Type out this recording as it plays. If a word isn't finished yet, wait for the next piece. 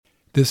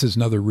This is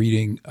another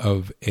reading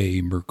of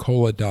a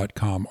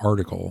Mercola.com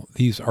article.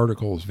 These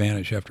articles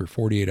vanish after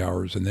 48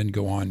 hours and then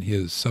go on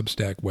his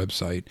Substack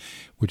website,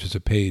 which is a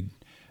paid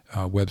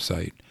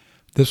website.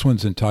 This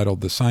one's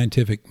entitled The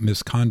Scientific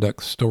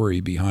Misconduct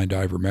Story Behind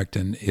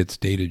Ivermectin. It's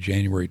dated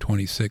January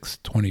 26,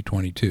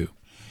 2022.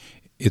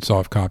 It's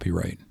off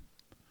copyright.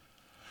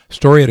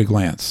 Story at a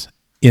glance.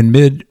 In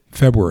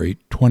mid-February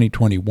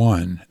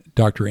 2021,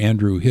 Dr.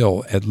 Andrew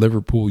Hill at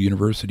Liverpool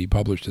University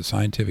published a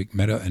scientific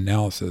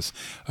meta-analysis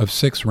of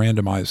 6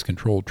 randomized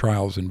controlled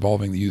trials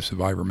involving the use of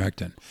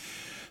ivermectin.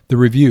 The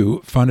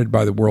review, funded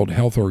by the World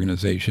Health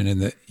Organization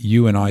and the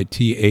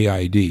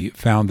UNITAID,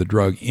 found the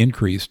drug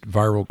increased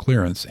viral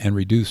clearance and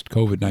reduced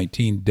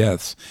COVID-19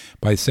 deaths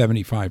by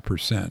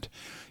 75%.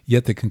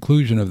 Yet the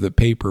conclusion of the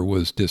paper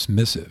was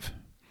dismissive.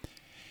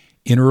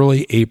 In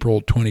early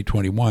April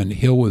 2021,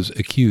 Hill was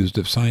accused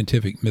of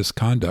scientific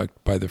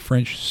misconduct by the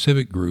French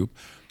civic group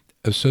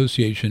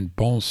Association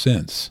Bon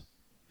Sens.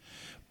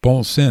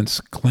 Bon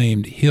Sens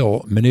claimed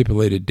Hill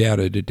manipulated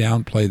data to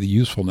downplay the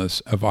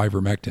usefulness of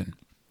ivermectin.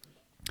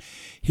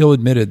 Hill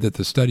admitted that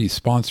the study's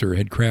sponsor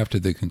had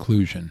crafted the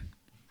conclusion.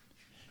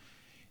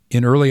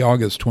 In early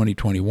August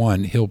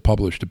 2021, Hill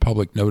published a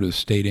public notice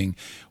stating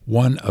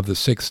one of the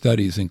 6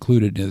 studies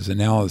included in his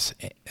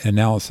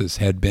analysis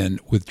had been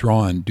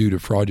withdrawn due to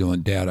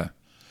fraudulent data.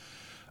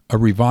 A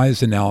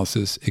revised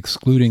analysis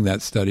excluding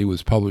that study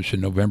was published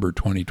in November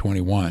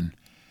 2021.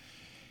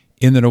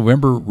 In the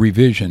November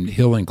revision,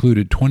 Hill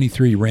included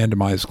 23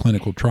 randomized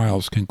clinical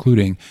trials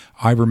concluding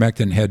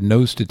ivermectin had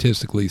no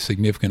statistically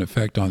significant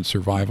effect on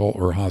survival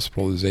or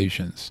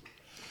hospitalizations.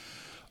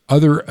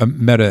 Other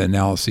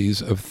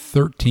meta-analyses of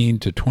 13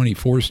 to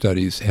 24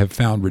 studies have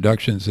found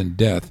reductions in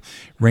death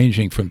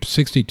ranging from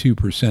 62%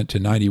 to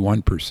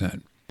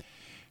 91%.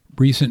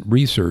 Recent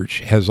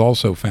research has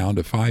also found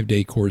a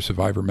 5-day course of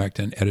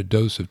ivermectin at a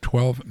dose of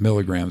 12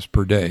 milligrams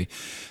per day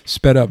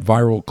sped up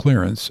viral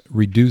clearance,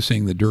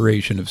 reducing the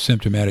duration of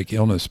symptomatic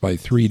illness by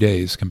 3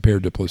 days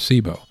compared to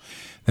placebo.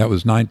 That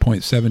was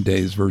 9.7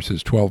 days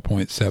versus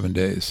 12.7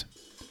 days.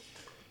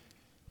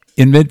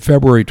 In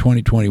mid-February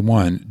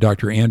 2021,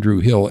 Dr. Andrew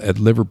Hill at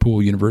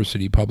Liverpool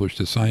University published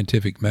a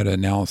scientific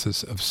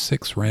meta-analysis of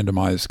 6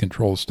 randomized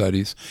control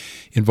studies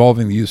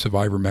involving the use of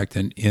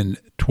ivermectin in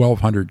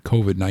 1,200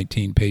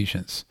 COVID-19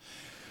 patients.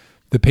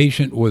 The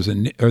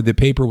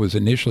paper was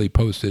initially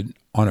posted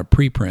on a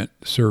preprint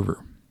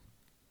server.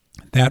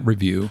 That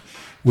review,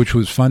 which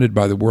was funded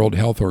by the World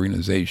Health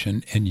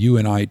Organization and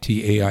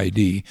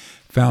UNITAID,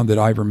 found that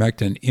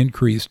ivermectin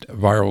increased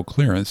viral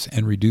clearance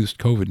and reduced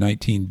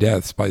COVID-19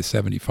 deaths by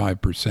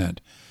 75%.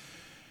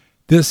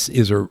 This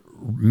is a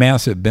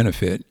massive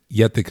benefit,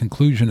 yet the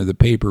conclusion of the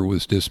paper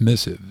was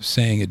dismissive,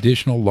 saying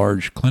additional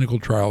large clinical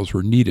trials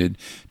were needed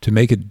to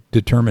make a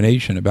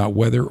determination about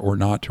whether or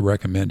not to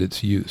recommend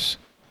its use.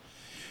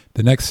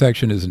 The next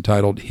section is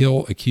entitled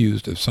Hill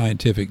Accused of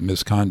Scientific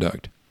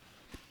Misconduct.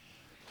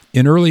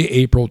 In early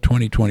April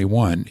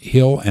 2021,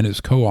 Hill and his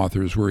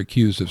co-authors were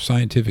accused of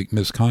scientific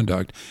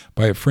misconduct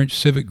by a French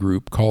civic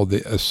group called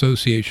the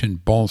Association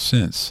Bon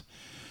Sens.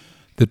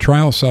 The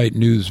Trial Site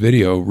News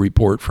video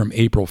report from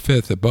April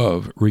 5th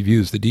above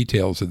reviews the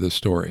details of this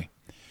story.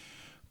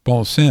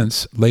 Bon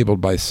Sens,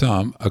 labeled by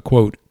some a,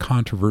 quote,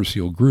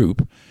 controversial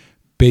group,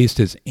 based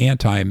its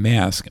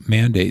anti-mask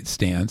mandate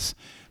stance,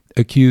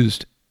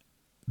 accused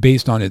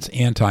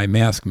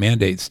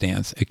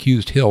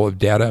Hill of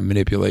data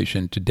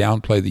manipulation to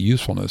downplay the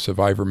usefulness of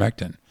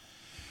ivermectin.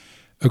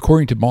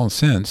 According to Bon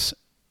Sens,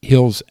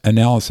 Hill's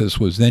analysis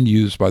was then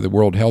used by the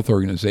World Health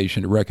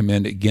Organization to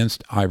recommend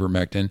against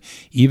ivermectin,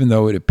 even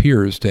though it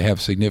appears to have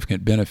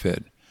significant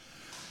benefit.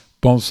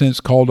 Bon Sens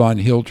called on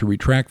Hill to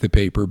retract the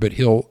paper, but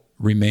Hill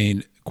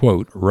remained,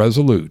 quote,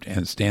 resolute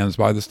and stands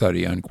by the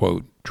study,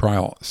 unquote,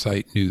 Trial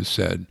Site News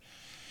said.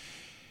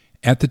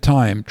 At the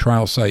time,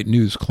 Trial Site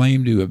News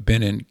claimed to have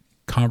been in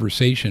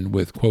conversation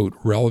with, quote,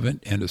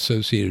 relevant and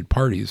associated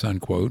parties,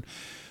 unquote,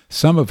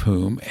 some of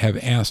whom have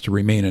asked to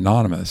remain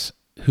anonymous,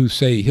 who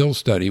say Hill's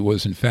study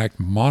was in fact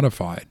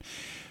modified,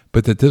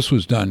 but that this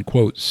was done,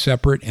 quote,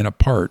 separate and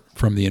apart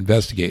from the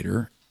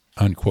investigator,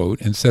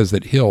 unquote, and says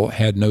that Hill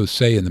had no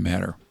say in the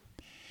matter.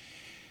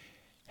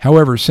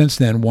 However, since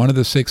then, one of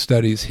the 6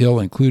 studies Hill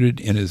included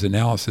in his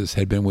analysis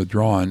had been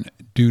withdrawn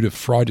due to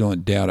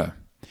fraudulent data.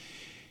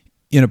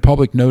 In a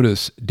public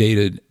notice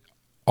dated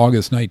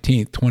August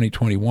 19,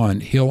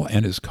 2021, Hill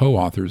and his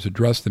co-authors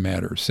addressed the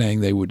matter, saying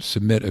they would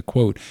submit a,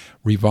 quote,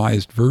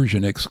 revised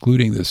version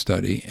excluding this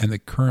study, and the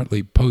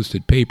currently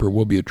posted paper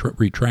will be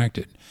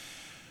retracted.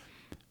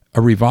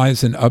 A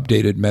revised and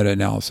updated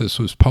meta-analysis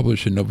was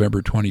published in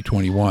November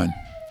 2021.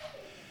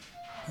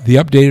 The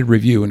updated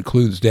review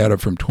includes data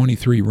from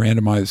 23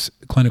 randomized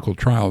clinical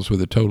trials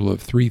with a total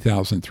of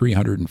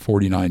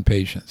 3,349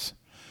 patients.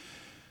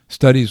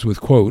 Studies with,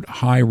 quote,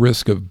 high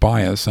risk of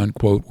bias,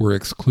 unquote, were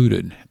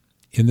excluded.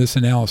 In this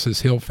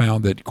analysis, Hill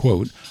found that,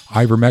 quote,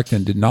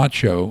 ivermectin did not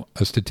show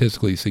a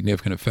statistically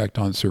significant effect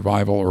on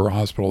survival or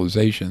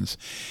hospitalizations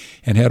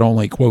and had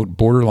only, quote,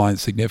 borderline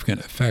significant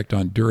effect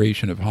on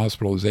duration of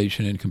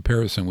hospitalization in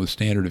comparison with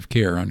standard of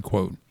care,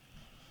 unquote.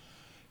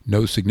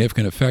 No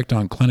significant effect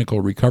on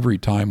clinical recovery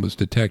time was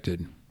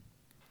detected.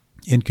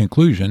 In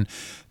conclusion,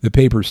 the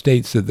paper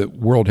states that the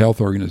World Health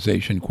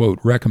Organization, quote,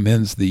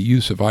 recommends the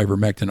use of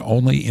ivermectin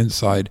only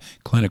inside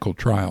clinical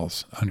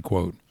trials,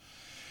 unquote.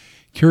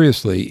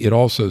 Curiously, it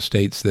also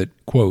states that,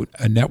 quote,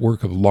 a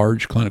network of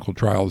large clinical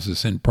trials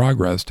is in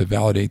progress to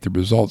validate the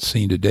results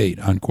seen to date,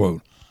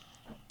 unquote.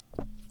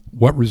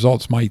 What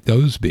results might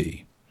those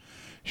be?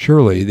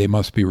 Surely they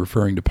must be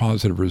referring to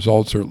positive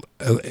results,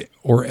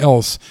 or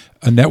else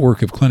a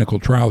network of clinical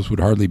trials would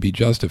hardly be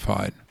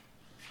justified.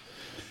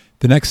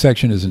 The next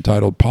section is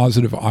entitled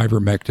Positive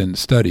Ivermectin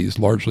Studies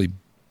Largely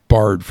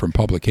Barred from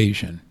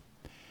Publication.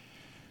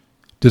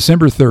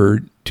 December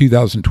 3rd,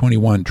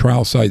 2021,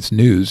 Trial Sites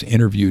News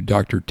interviewed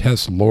Dr.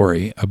 Tess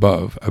Lawrie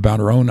above about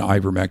her own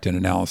ivermectin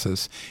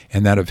analysis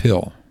and that of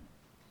Hill.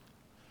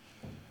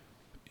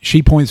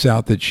 She points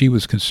out that she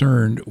was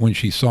concerned when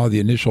she saw the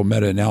initial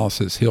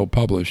meta-analysis Hill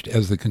published,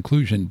 as the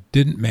conclusion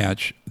didn't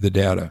match the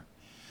data.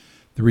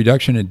 The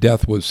reduction in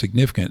death was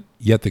significant,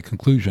 yet the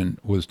conclusion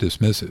was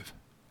dismissive.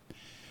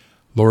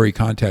 Lawrie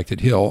contacted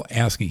Hill,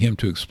 asking him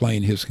to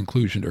explain his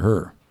conclusion to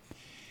her.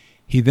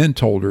 He then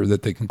told her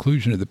that the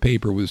conclusion of the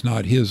paper was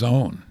not his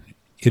own.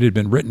 It had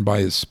been written by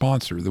his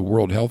sponsor, the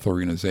World Health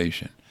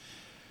Organization.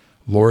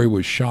 Lawrie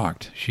was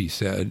shocked, she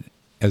said,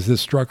 as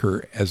this struck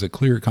her as a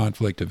clear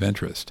conflict of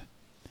interest.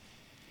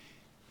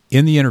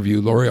 In the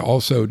interview, Lawrie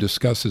also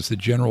discusses the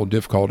general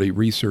difficulty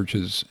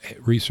researchers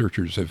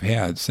have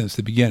had since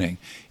the beginning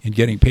in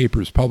getting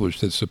papers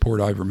published that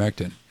support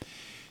ivermectin.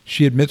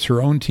 She admits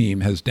her own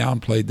team has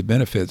downplayed the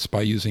benefits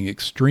by using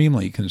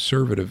extremely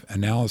conservative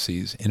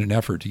analyses in an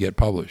effort to get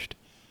published.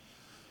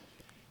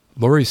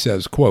 Lawrie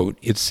says, quote,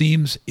 it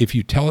seems if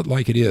you tell it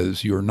like it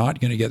is, you are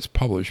not going to get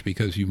published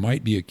because you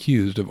might be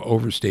accused of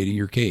overstating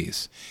your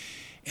case.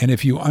 And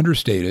if you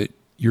understate it,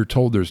 you're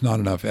told there's not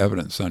enough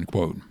evidence,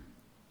 unquote.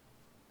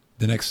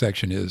 The next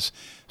section is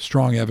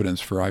strong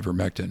evidence for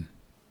ivermectin.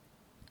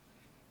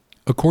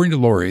 According to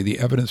Lawrie, the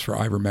evidence for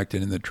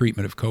ivermectin in the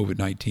treatment of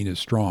COVID-19 is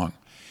strong.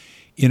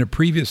 In a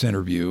previous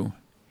interview,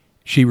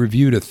 she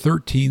reviewed a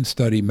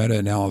 13-study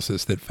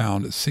meta-analysis that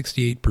found a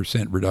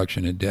 68%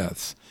 reduction in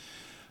deaths.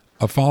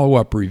 A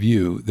follow-up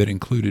review that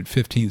included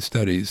 15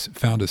 studies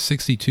found a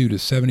 62 to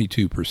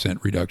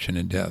 72% reduction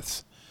in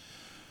deaths.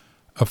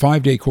 A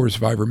 5-day course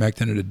of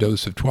ivermectin at a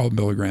dose of 12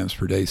 milligrams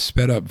per day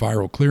sped up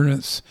viral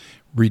clearance,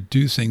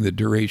 reducing the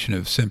duration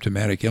of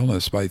symptomatic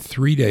illness by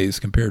 3 days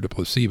compared to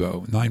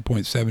placebo,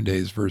 9.7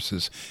 days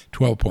versus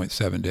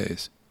 12.7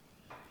 days.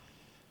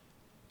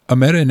 A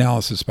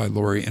meta-analysis by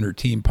Lawrie and her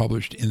team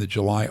published in the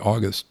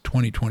July-August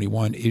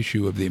 2021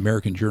 issue of the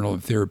American Journal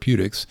of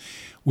Therapeutics,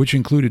 which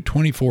included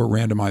 24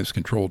 randomized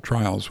controlled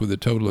trials with a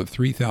total of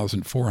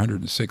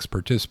 3,406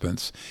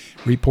 participants,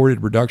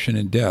 reported reduction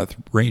in death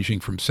ranging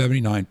from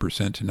 79%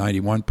 to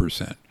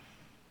 91%.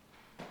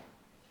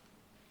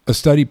 A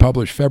study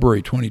published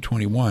February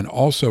 2021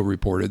 also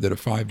reported that a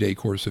 5-day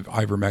course of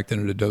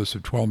ivermectin at a dose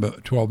of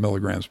 12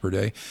 milligrams per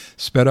day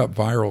sped up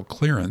viral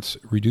clearance,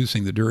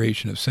 reducing the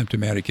duration of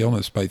symptomatic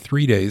illness by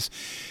 3 days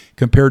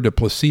compared to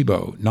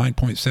placebo,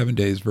 9.7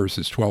 days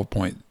versus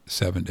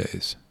 12.7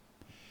 days.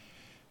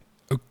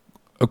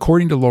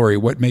 According to Lawrie,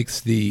 what makes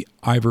the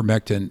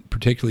ivermectin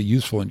particularly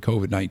useful in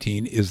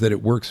COVID-19 is that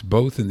it works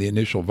both in the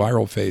initial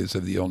viral phase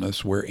of the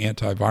illness, where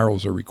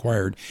antivirals are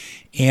required,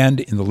 and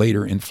in the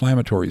later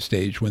inflammatory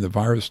stage, when the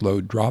virus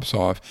load drops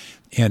off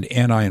and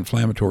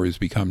anti-inflammatories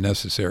become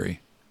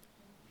necessary.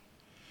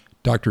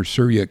 Dr.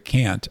 Surya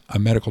Kant, a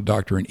medical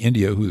doctor in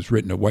India who has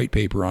written a white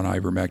paper on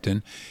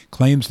ivermectin,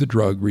 claims the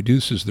drug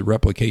reduces the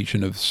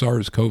replication of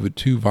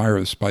SARS-CoV-2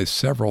 virus by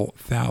several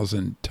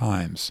thousand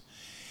times.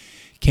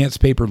 Kant's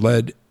paper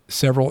led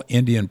several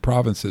Indian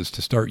provinces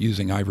to start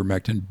using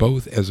ivermectin,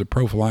 both as a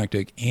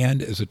prophylactic and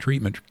as a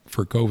treatment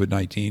for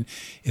COVID-19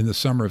 in the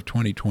summer of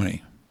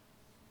 2020.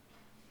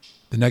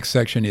 The next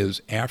section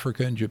is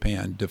Africa and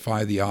Japan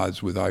defy the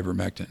odds with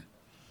ivermectin.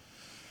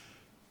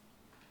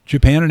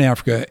 Japan and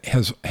Africa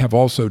have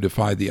also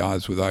defied the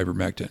odds with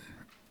ivermectin.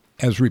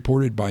 As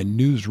reported by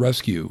News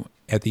Rescue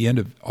at the end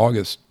of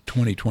August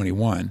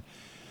 2021,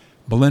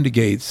 Melinda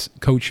Gates,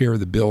 co-chair of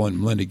the Bill and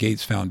Melinda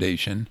Gates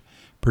Foundation,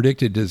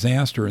 predicted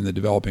disaster in the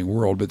developing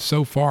world, but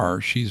so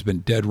far she's been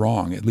dead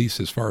wrong, at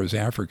least as far as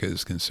Africa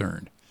is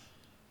concerned.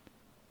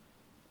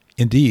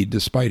 Indeed,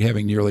 despite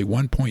having nearly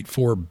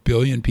 1.4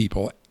 billion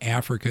people,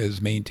 Africa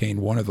has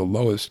maintained one of the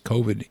lowest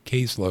COVID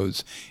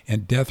caseloads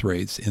and death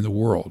rates in the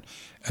world,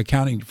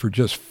 accounting for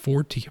just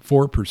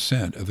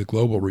 44% of the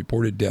global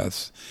reported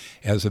deaths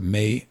as of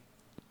May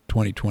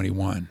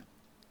 2021.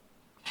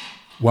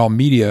 While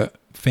media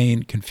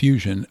feign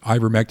confusion,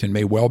 ivermectin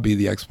may well be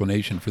the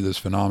explanation for this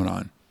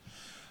phenomenon.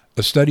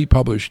 A study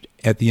published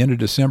at the end of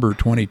December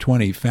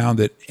 2020 found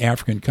that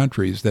African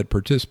countries that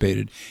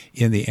participated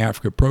in the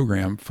Africa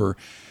program for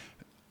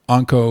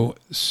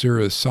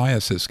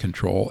onchocerciasis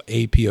control,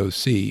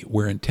 APOC,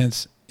 where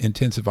intense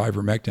intensive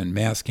ivermectin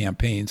mass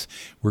campaigns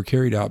were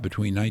carried out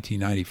between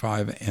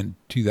 1995 and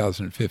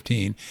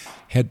 2015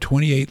 had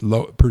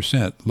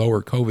 28%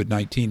 lower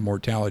COVID-19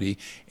 mortality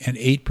and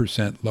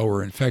 8%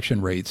 lower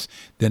infection rates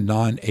than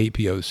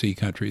non-APOC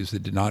countries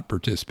that did not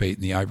participate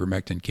in the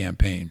ivermectin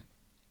campaign.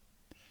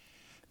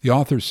 The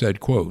author said,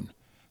 quote,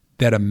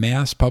 that a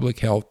mass public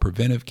health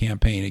preventive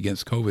campaign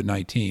against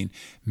COVID-19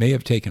 may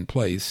have taken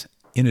place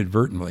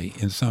inadvertently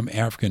in some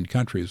African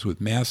countries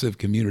with massive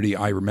community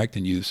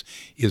ivermectin use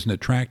is an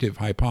attractive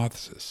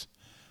hypothesis.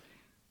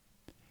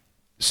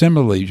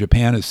 Similarly,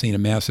 Japan has seen a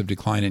massive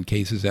decline in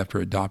cases after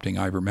adopting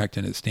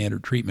ivermectin as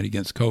standard treatment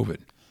against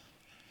COVID.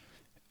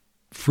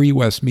 Free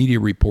West Media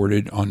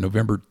reported on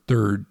November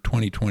 3,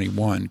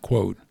 2021,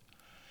 quote,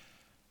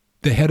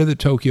 the head of the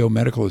Tokyo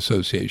Medical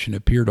Association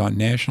appeared on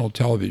national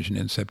television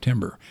in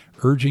September,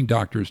 urging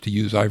doctors to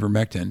use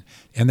ivermectin,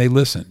 and they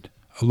listened.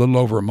 A little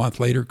over a month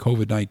later,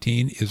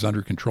 COVID-19 is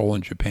under control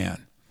in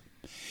Japan.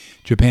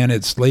 Japan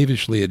had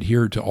slavishly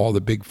adhered to all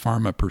the big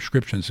pharma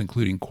prescriptions,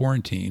 including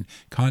quarantine,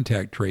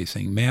 contact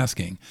tracing,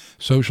 masking,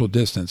 social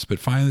distance, but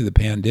finally the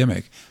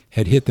pandemic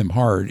had hit them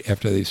hard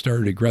after they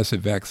started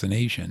aggressive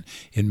vaccination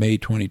in May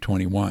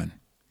 2021.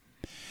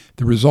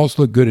 The results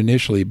looked good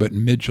initially, but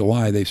in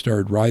mid-July they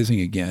started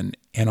rising again,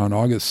 and on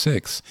August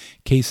 6,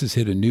 cases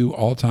hit a new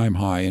all-time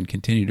high and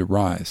continued to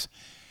rise.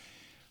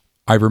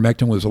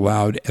 Ivermectin was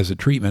allowed as a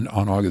treatment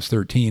on August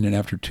 13, and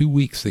after 2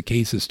 weeks, the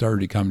cases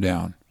started to come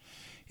down.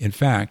 In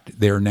fact,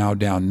 they are now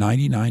down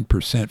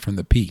 99% from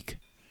the peak.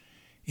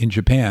 In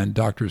Japan,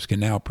 doctors can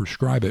now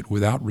prescribe it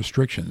without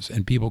restrictions,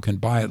 and people can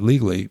buy it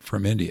legally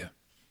from India.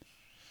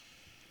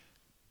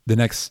 The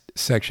next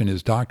section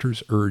is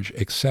doctors urge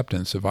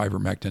acceptance of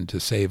ivermectin to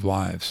save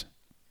lives.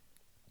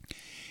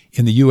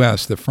 In the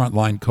U.S., the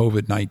Frontline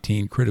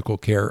COVID-19 Critical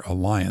Care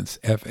Alliance,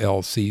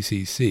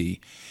 FLCCC,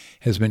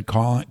 has been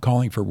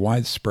calling for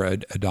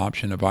widespread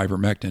adoption of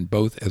ivermectin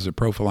both as a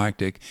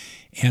prophylactic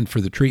and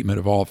for the treatment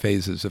of all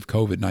phases of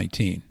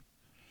COVID-19.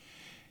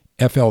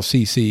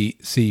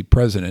 FLCCC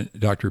President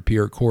Dr.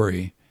 Pierre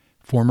Kory,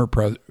 former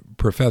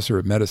professor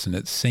of medicine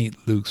at St.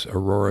 Luke's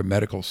Aurora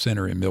Medical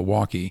Center in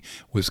Milwaukee,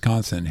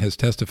 Wisconsin, has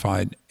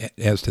testified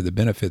as to the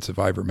benefits of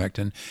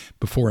ivermectin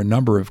before a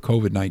number of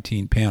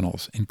COVID-19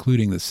 panels,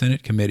 including the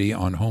Senate Committee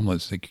on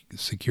Homeland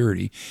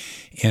Security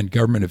and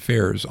Government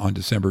Affairs on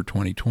December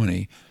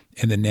 2020,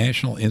 and the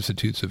National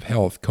Institutes of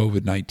Health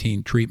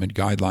COVID-19 Treatment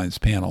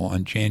Guidelines panel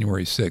on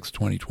January 6,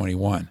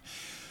 2021.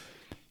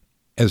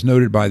 As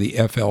noted by the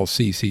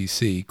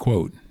FLCCC,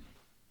 quote,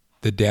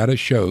 the data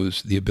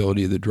shows the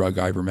ability of the drug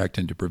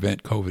ivermectin to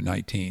prevent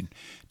COVID-19,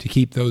 to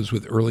keep those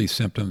with early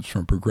symptoms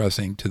from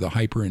progressing to the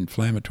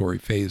hyperinflammatory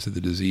phase of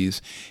the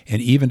disease,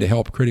 and even to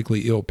help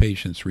critically ill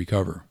patients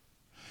recover.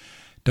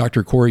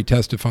 Dr. Kory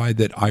testified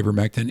that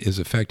ivermectin is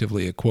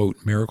effectively a, quote,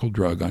 miracle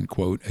drug,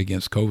 unquote,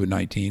 against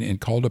COVID-19 and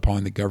called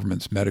upon the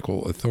government's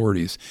medical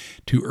authorities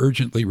to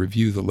urgently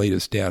review the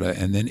latest data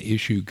and then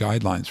issue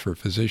guidelines for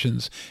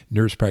physicians,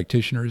 nurse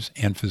practitioners,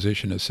 and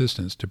physician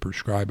assistants to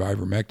prescribe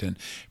ivermectin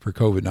for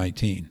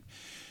COVID-19.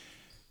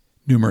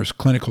 Numerous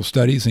clinical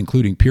studies,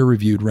 including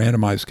peer-reviewed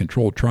randomized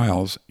controlled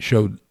trials,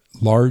 showed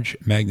large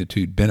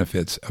magnitude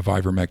benefits of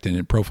ivermectin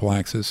in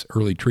prophylaxis,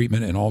 early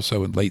treatment, and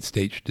also in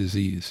late-stage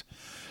disease.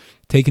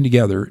 Taken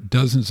together,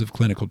 dozens of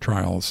clinical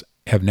trials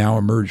have now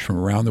emerged from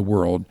around the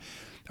world,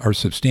 are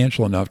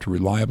substantial enough to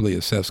reliably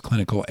assess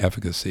clinical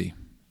efficacy.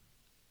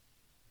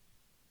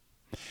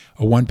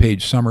 A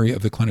one-page summary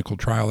of the clinical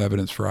trial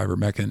evidence for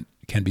ivermectin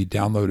can be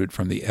downloaded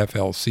from the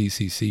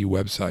FLCCC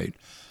website.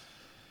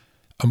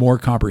 A more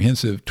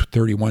comprehensive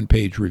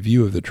 31-page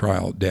review of the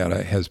trial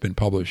data has been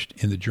published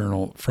in the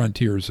journal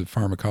Frontiers of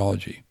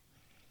Pharmacology.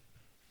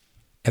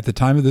 At the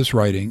time of this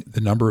writing, the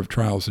number of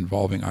trials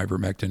involving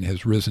ivermectin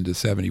has risen to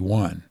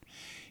 71,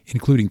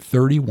 including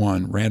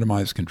 31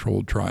 randomized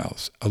controlled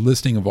trials. A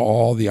listing of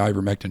all the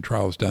ivermectin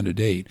trials done to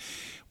date,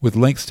 with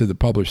links to the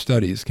published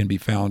studies, can be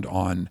found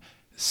on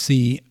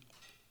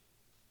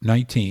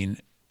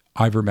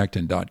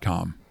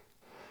C19ivermectin.com.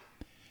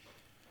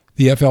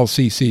 The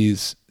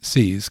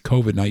FLCCC's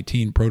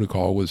COVID-19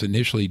 protocol was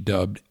initially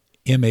dubbed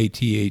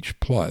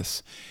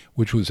MATH+,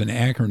 which was an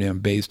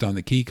acronym based on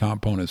the key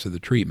components of the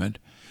treatment.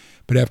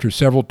 But after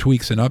several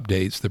tweaks and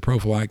updates, the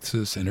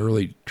prophylaxis and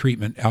early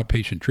treatment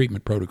outpatient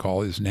treatment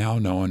protocol is now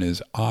known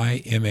as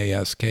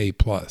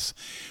IMASK+,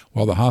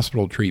 while the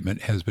hospital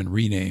treatment has been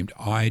renamed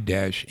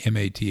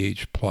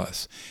I-MATH+,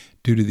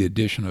 due to the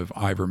addition of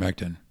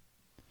ivermectin.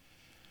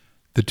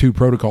 The two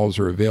protocols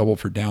are available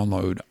for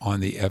download on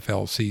the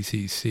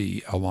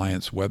FLCCC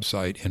Alliance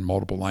website in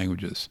multiple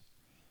languages.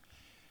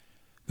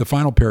 The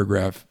final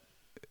paragraph,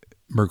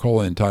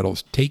 Mercola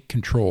entitles, Take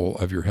Control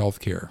of Your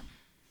Health Care.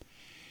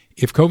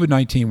 If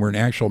COVID-19 were an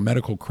actual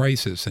medical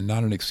crisis and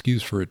not an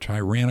excuse for a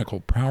tyrannical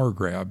power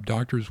grab,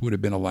 doctors would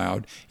have been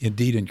allowed,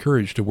 indeed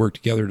encouraged, to work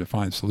together to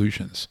find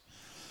solutions.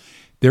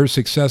 Their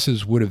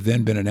successes would have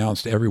then been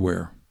announced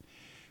everywhere.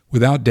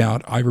 Without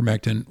doubt,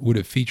 ivermectin would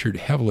have featured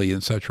heavily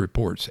in such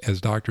reports,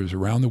 as doctors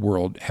around the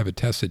world have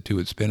attested to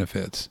its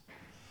benefits.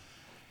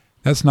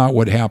 That's not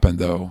what happened,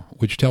 though,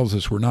 which tells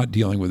us we're not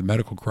dealing with a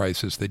medical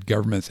crisis that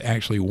governments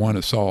actually want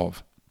to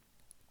solve.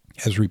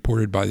 As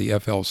reported by the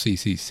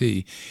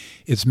FLCCC,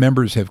 its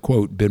members have,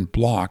 quote, been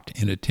blocked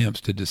in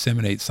attempts to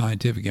disseminate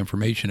scientific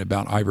information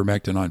about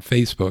ivermectin on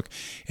Facebook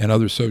and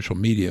other social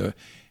media,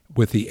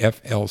 with the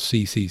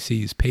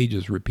FLCCC's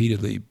pages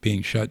repeatedly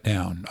being shut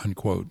down,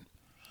 unquote.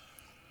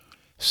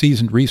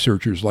 Seasoned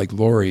researchers like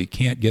Lori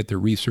can't get their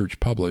research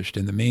published,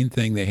 and the main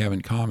thing they have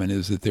in common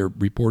is that they're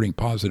reporting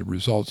positive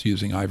results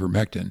using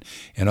ivermectin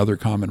and other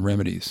common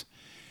remedies.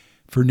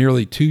 For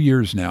nearly 2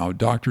 years now,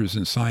 doctors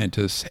and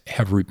scientists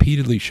have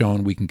repeatedly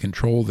shown we can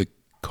control the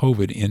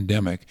COVID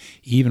endemic,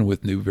 even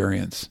with new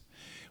variants.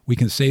 We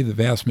can save the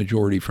vast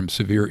majority from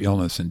severe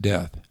illness and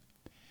death.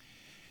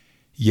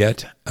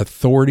 Yet,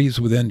 authorities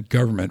within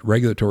government,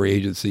 regulatory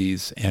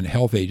agencies, and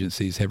health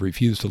agencies have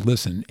refused to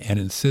listen and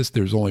insist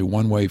there's only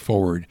one way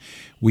forward.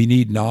 We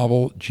need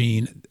novel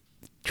gene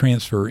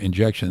transfer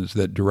injections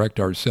that direct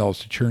our cells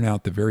to churn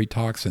out the very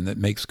toxin that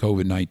makes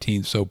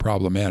COVID-19 so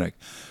problematic.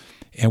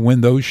 And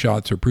when those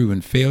shots are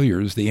proven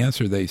failures, the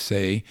answer, they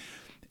say,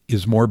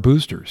 is more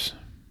boosters.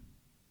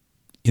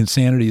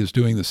 Insanity is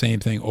doing the same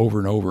thing over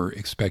and over,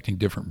 expecting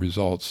different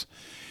results.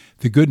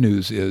 The good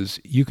news is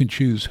you can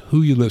choose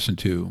who you listen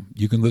to.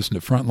 You can listen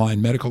to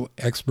frontline medical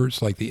experts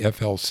like the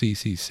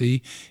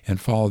FLCCC and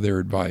follow their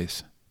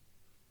advice.